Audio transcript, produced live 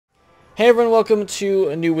Hey everyone, welcome to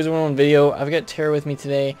a new Wizard101 video. I've got Tara with me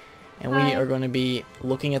today, and Hi. we are going to be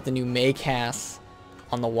looking at the new Maycasts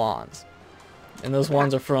on the wands. And those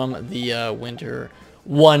wands are from the Winter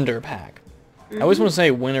Wonder pack. I always want to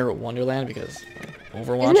say Winter Wonderland because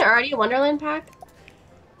Overwatch. Isn't there already a Wonderland pack?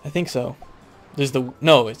 I think so. There's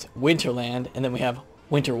no, it's Winterland, and then we have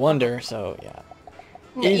Winter Wonder, so yeah.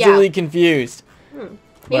 Easily confused.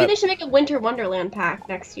 Maybe they should make a Winter Wonderland pack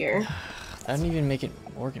next year. That would even make it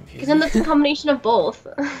more confusing. Because then that's a combination of both.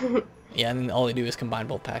 Yeah, and then all they do is combine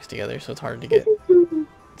both packs together, so it's hard to get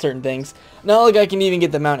certain things. Not like I can even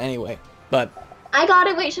get them out anyway, but... I got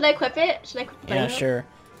it. Wait, should I equip it? Should I equip it? Yeah, sure.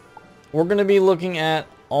 We're going to be looking at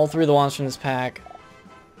all three of the wands from this pack,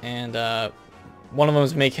 and one of them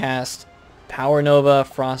is Maycast, Power Nova,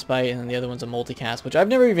 Frostbite, and then the other one's a Multicast, which I've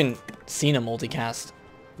never even seen a Multicast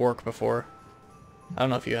work before. I don't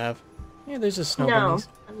know if you have. Yeah, there's just snow bunnies.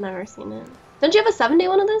 I've never seen it. Don't you have a 7-day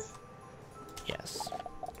one of this? Yes.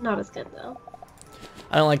 Not as good, though.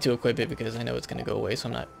 I don't like to equip it because I know it's going to go away, so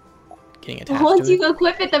I'm not getting attached Once to it. you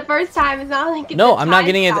equip it the first time, it's not like No, I'm not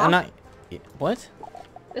getting it. I'm not... What?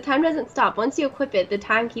 The time doesn't stop. Once you equip it, the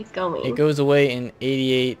time keeps going. It goes away in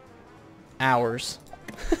 88 hours.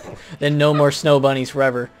 Then no more snow bunnies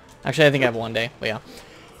forever. Actually, I think I have 1 day, but yeah.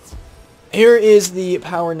 Here is the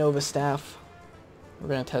Power Nova staff. We're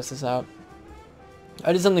going to test this out.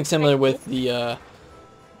 I did something similar with the, I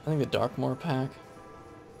think the Darkmoor pack.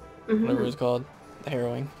 Whatever it was called. The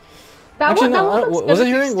Harrowing. Actually, no, was it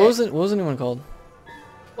Harrowing? What was the new one called?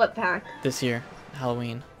 What pack? This year.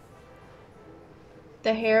 Halloween.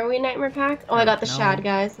 The Harrowing Nightmare pack? Oh, I got the Shad,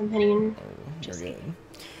 guys. I'm hitting... You're good.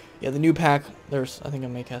 Yeah, the new pack. There's, I think, a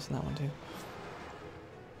Maycast in that one, too.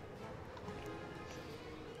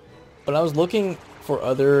 But I was looking for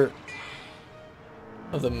other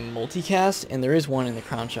of the multicast, and there is one in the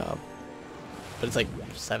Crown Shop. But it's like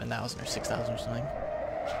 7,000 or 6,000 or something.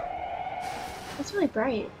 That's really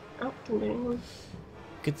bright. Oh, didn't do anything.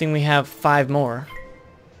 Good thing we have 5 more.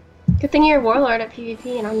 Good thing you're a Warlord at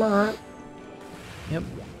PvP and I'm not. Yep.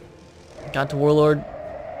 Got to Warlord.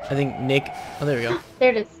 I think Nick... Oh, there we go. There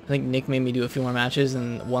it is. I think Nick made me do a few more matches,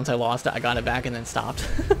 and once I lost it, I got it back and then stopped.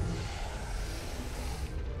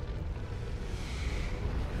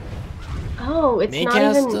 Oh, it's Maycast, not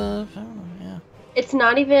even... I don't know, yeah. It's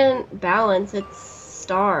not even balance, it's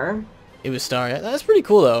star. It was star. Yeah, that's pretty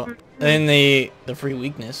cool, though. And then the free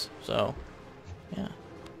weakness, so... Yeah.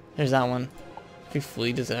 There's that one. If you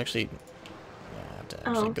flee, does it actually... Yeah, I have to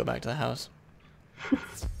actually go back to the house.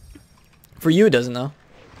 For you, it doesn't, though.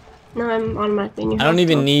 No, I'm automatically in your I don't house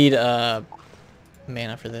even now. need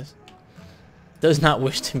mana for this. Does not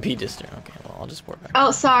wish to be distant. Okay, well, I'll just port back. Oh,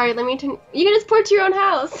 sorry, let me turn... You can just port to your own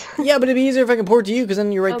house. Yeah, but it'd be easier if I can port to you, because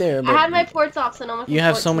then you're right there. But I had my ports off, so no one can you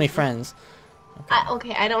have port so to many me. friends.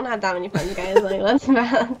 Okay, I don't have that many friends, guys. Like, let's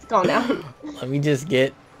calm down. Let me just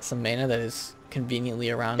get some mana that is conveniently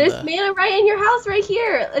around There's the... mana right in your house right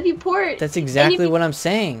here. If you port... That's exactly what I'm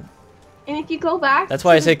saying. And if you go back... That's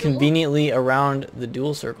why I to said the duel, conveniently around the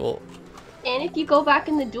dual circle. And if you go back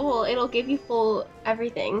in the duel, it'll give you full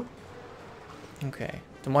everything. Okay.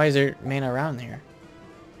 Then why is there mana around here?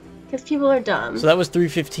 Because people are dumb. So that was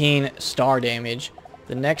 315 star damage.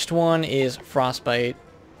 The next one is Frostbite.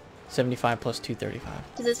 75 plus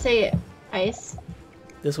 235. Does it say ice?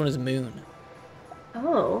 This one is Moon.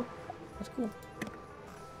 Oh. That's cool.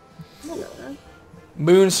 I don't know that.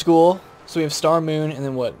 Moon School. So we have Star, Moon, and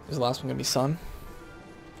then what? Is the last one going to be Sun?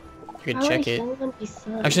 You can How check are it. they gonna be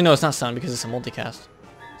sun? Actually, no, it's not Sun because it's a multicast.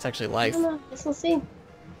 It's actually I Life. don't know. Guess we'll see.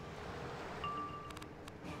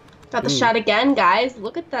 Got the shot again, guys.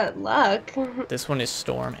 Look at that luck. This one is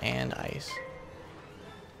Storm and Ice.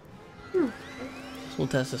 So we'll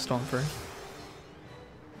test the Storm first.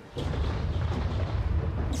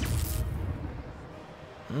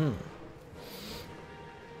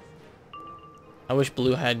 I wish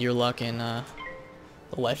Blue had your luck in the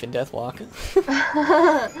Life and Death walk.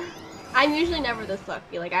 I'm usually never this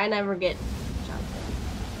lucky. Like, I never get shots.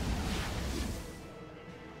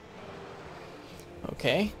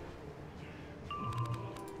 Okay.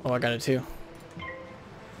 Oh, I got it too.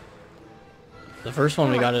 The first one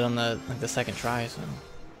we got it on the second try, so.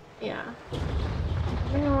 Yeah.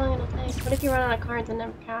 I don't know how long it'll take. What if you run out of cards and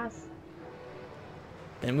never cast?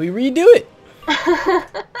 Then we redo it.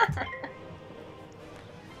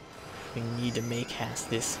 We need to make cast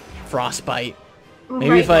this Frostbite. Maybe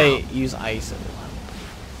Right if I now. use Ice, it will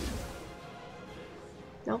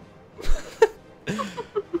help. Nope.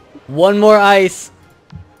 One more Ice.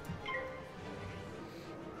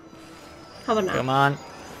 How about now? Come on.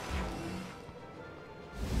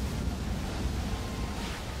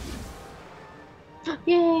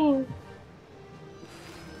 Yay!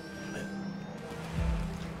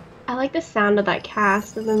 I like the sound of that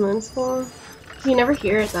cast of the moon skull. You never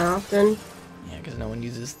hear it that often. Yeah, because no one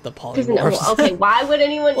uses the No, polymorphs. okay, why would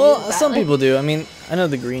anyone Well, use that? some people do. I mean, I know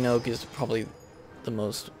the green oak is probably the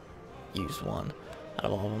most used one out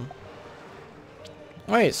of all of them.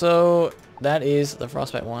 Alright, so that is the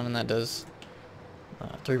frostbite one, and that does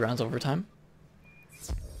 3 rounds over time.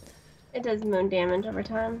 It does moon damage over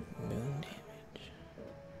time. Moon damage.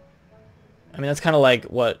 I mean, that's kind of like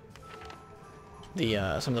what the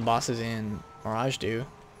some of the bosses in Mirage do.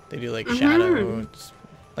 They do like shadow,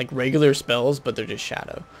 like regular spells, but they're just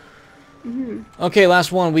shadow. Okay,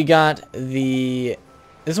 last one. We got the...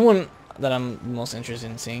 This is one that I'm most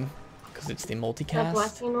interested in seeing, because it's the multicast. The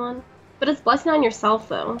blessing one? But it's blessing on yourself,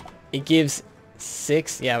 though. It gives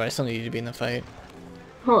 6... Yeah, but I still need you to be in the fight.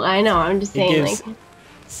 Well, I know. I'm just saying, It gives like...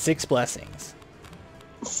 6 blessings.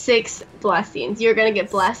 6 blessings. You're gonna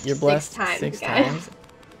get blessed, You're blessed 6 times, 6 guys. times.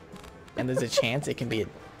 And there's a chance it can be a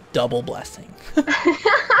double blessing.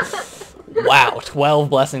 Wow, 12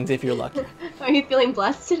 blessings if you're lucky. Are you feeling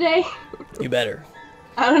blessed today? You better.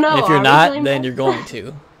 I don't know. And if you're Are we not, feeling then blessed? you're going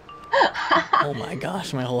to. Oh my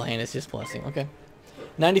gosh, my whole hand is just blessing. Okay.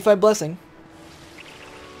 95 blessing.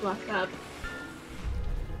 Bless up.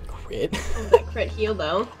 Crit. Oh, that crit heal,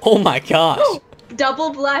 though. Oh my gosh.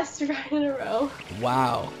 Double blessed right in a row.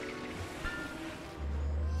 Wow.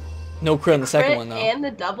 No crit on the second Crit one, though. and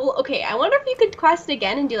the double. Okay, I wonder if you could quest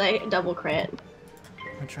again and do like a double crit.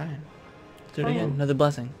 I'm trying. Do it Fine. again. Another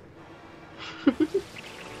blessing.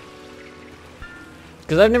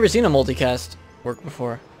 Because I've never seen a multicast work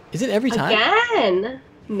before. Is it every time? Again?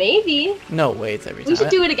 Maybe. No way, it's every time. We should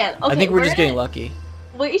do it again. Okay, I think we're just getting gonna- lucky.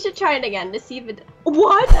 We should try it again to see if it.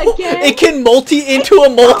 What again? It can multi into a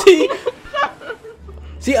multi?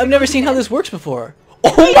 See, I've never seen how this works before.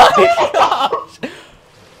 Oh my gosh!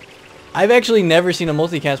 I've actually never seen a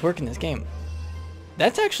multicast work in this game.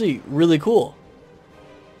 That's actually really cool.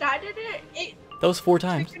 That did it. It That was 4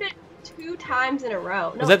 times. triggered it 2 times in a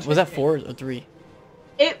row. No, Was that it 4 or 3?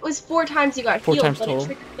 It was 4 times you got 4 healed, times but total. it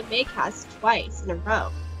triggered the Maycast twice in a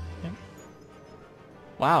row.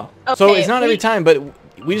 Wow. So Okay, it's not every time, but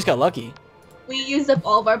we just got lucky. We used up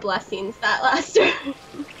all of our blessings that last turn.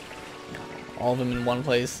 All of them in one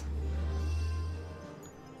place.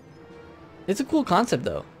 It's a cool concept,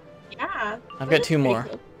 though. Yeah. I've that got is 2 pretty more.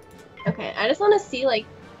 cool. Okay, I just want to see like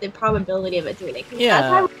the probability of it doing it. 'Cause Yeah.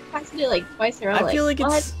 That's why we casted it like twice in a row. I feel like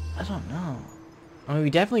what? it's... I don't know. I mean,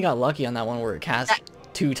 we definitely got lucky on that one where it cast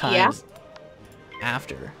 2 times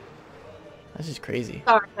after. That's just crazy.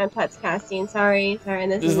 Sorry, my pet's casting. Sorry.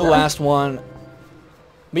 This is the last one.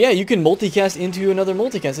 But yeah, you can multicast into another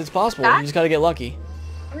multicast. It's possible. You just gotta get lucky.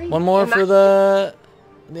 One more for the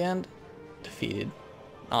end. Defeated.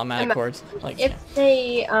 Automatic chords. Like, If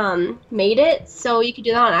they made it so you could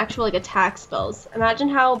do that on actual like attack spells, imagine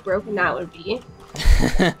how broken that would be.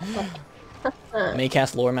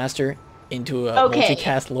 Maycast Lore Master into a Okay.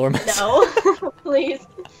 multicast Lore Master. No, please.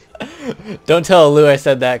 Don't tell Lou I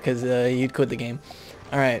said that, because you'd quit the game.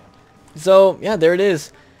 Alright. So, yeah, there it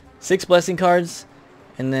is. 6 blessing cards.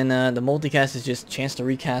 And then the multicast is just chance to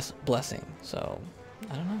recast blessing. So,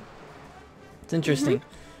 I don't know. It's interesting.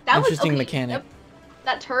 That Interesting was, mechanic.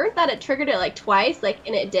 That turn that it triggered it like twice, like,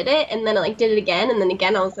 and it did it, and then it like did it again, and then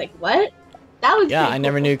again. I was like, what? That was Yeah, pretty I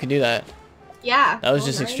never cool. knew you could do that. Yeah. That was Oh,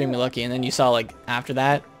 just nice. extremely lucky. And then you saw, like, after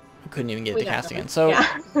that, we couldn't even get it We to got cast nothing. again. So,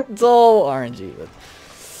 Yeah. it's all RNG. But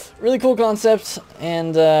really cool concept.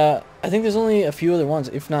 And I think there's only a few other ones,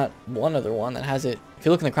 if not one other one that has it. If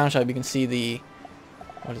you look in the crown shop, you can see the...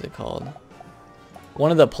 What is it called?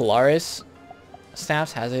 One of the Polaris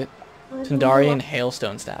staffs has it. Tundarian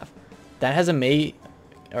Hailstone staff. That has a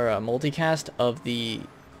multicast of the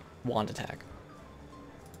wand attack.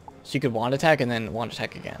 So you could wand attack and then wand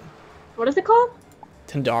attack again. What is it called?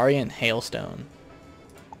 Tundarian Hailstone.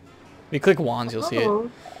 If you click wands, you'll see it.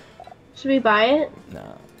 Oh. Should we buy it?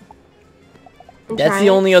 No. And That's try the it?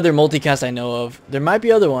 only other multicast I know of. There might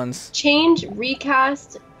be other ones. Change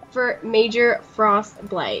recast for Major Frost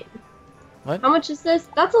Blight. What? How much is this?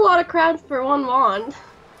 That's a lot of crowns for 1 wand.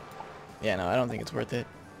 Yeah, no, I don't think it's worth it.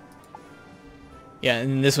 Yeah,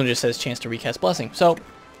 and this one just says chance to recast blessing. So,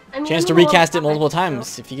 I mean, chance to I'm a little recast it multiple biased,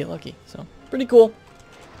 times if you get lucky. So, pretty cool.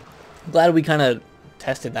 Glad we kind of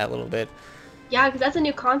tested that a little bit. Yeah, because that's a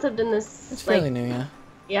new concept in this. It's like, fairly new, yeah.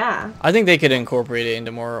 Yeah. I think they could incorporate it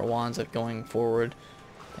into more wands going forward,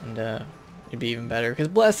 and it'd be even better. Because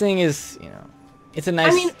blessing is, you know, it's a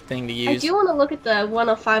nice thing to use. I do want to look at the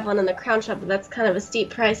 105 one in the crown shop, but that's kind of a steep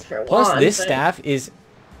price for a Plus, wand. this but- staff is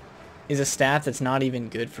a staff that's not even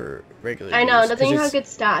good for regular I know, use, it doesn't 'cause even have good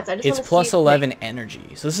stats. I just It's want to plus see, 11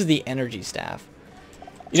 energy. So this is the energy staff.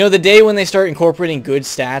 You know, the day when they start incorporating good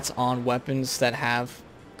stats on weapons that have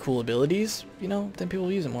cool abilities, you know, then people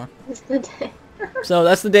will use it more. It's the day. So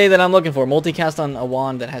that's the day that I'm looking for. Multicast on a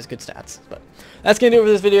wand that has good stats. But that's going to do it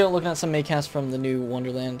for this video. Looking at some Maycast from the new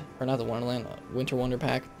Wonderland. Or not the Wonderland, Winter Wonder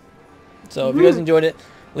Pack. So if you guys enjoyed it,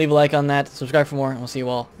 leave a like on that. Subscribe for more. And we'll see you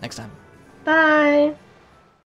all next time. Bye.